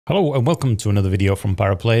Hello and welcome to another video from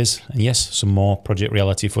Paraplayers, and yes, some more Project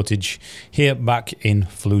Reality footage here back in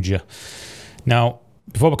Fallujah. Now,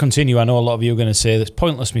 before we continue, I know a lot of you are going to say it's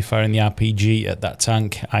pointless me firing the RPG at that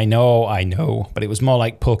tank. I know, but it was more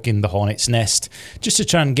like poking the hornet's nest, just to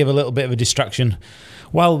try and give a little bit of a distraction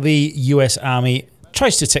while the US Army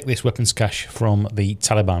tries to take this weapons cache from the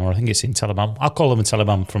Taliban, or I think it's in Taliban. I'll call them the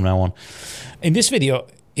Taliban from now on. In this video,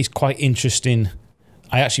 it's quite interesting.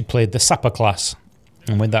 I actually played the Sapper class.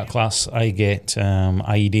 And with that class, I get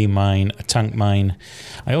IED mine, a tank mine.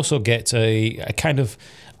 I also get a kind of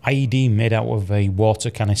IED made out of a water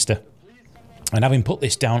canister. And having put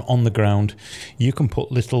this down on the ground, you can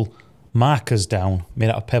put little markers down made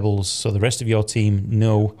out of pebbles so the rest of your team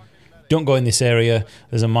know, don't go in this area,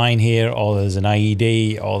 there's a mine here, or there's an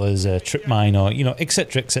IED, or there's a trip mine, or, you know,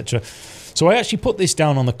 etc, etc. So I actually put this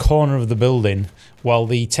down on the corner of the building while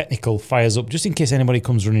the technical fires up, just in case anybody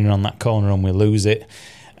comes running on that corner and we lose it.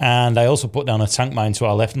 And I also put down a tank mine to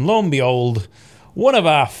our left, and lo and behold, one of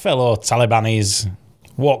our fellow Talibanis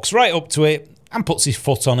walks right up to it and puts his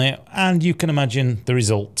foot on it, and you can imagine the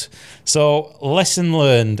result. So, lesson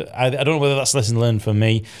learned. I don't know whether that's lesson learned for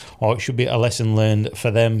me, or it should be a lesson learned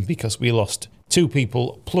for them, because we lost 2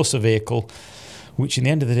 people plus a vehicle, which in the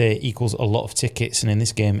end of the day equals a lot of tickets, and in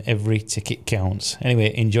this game every ticket counts.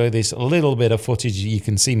 Anyway, enjoy this little bit of footage. You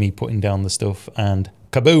can see me putting down the stuff, and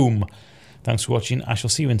kaboom! Thanks for watching. I shall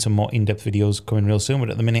see you in some more in-depth videos coming real soon, but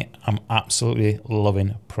at the minute I'm absolutely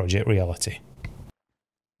loving Project Reality.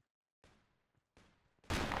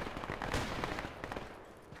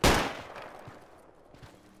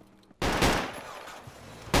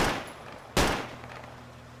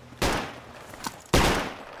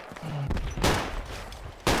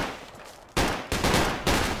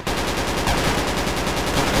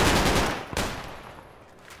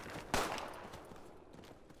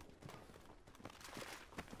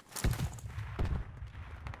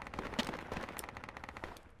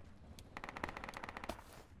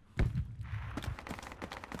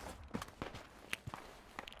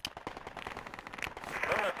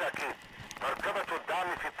 مركبة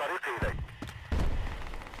الدعم في الطريق إليك.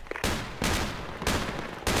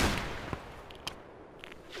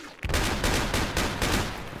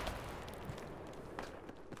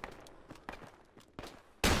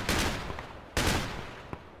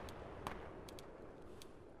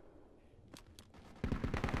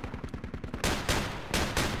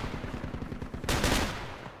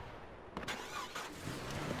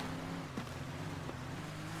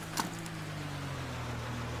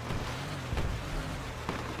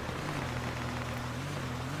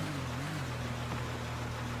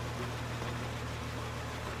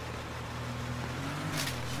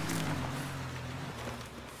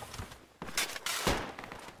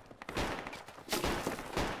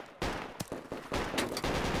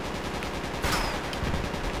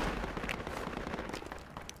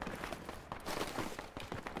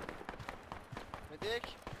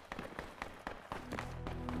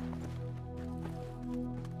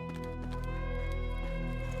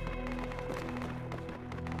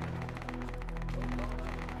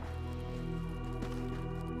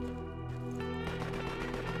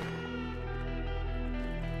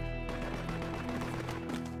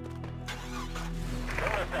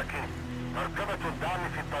 مركبة الدعم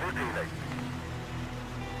في الطريق إليك.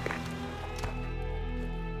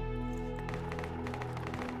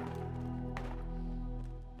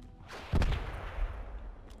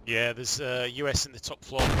 Yeah, there's US in the top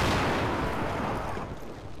floor.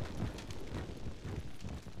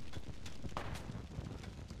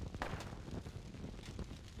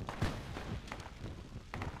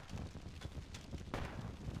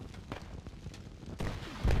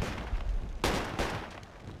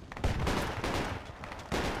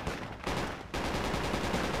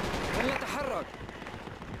 يتحرك.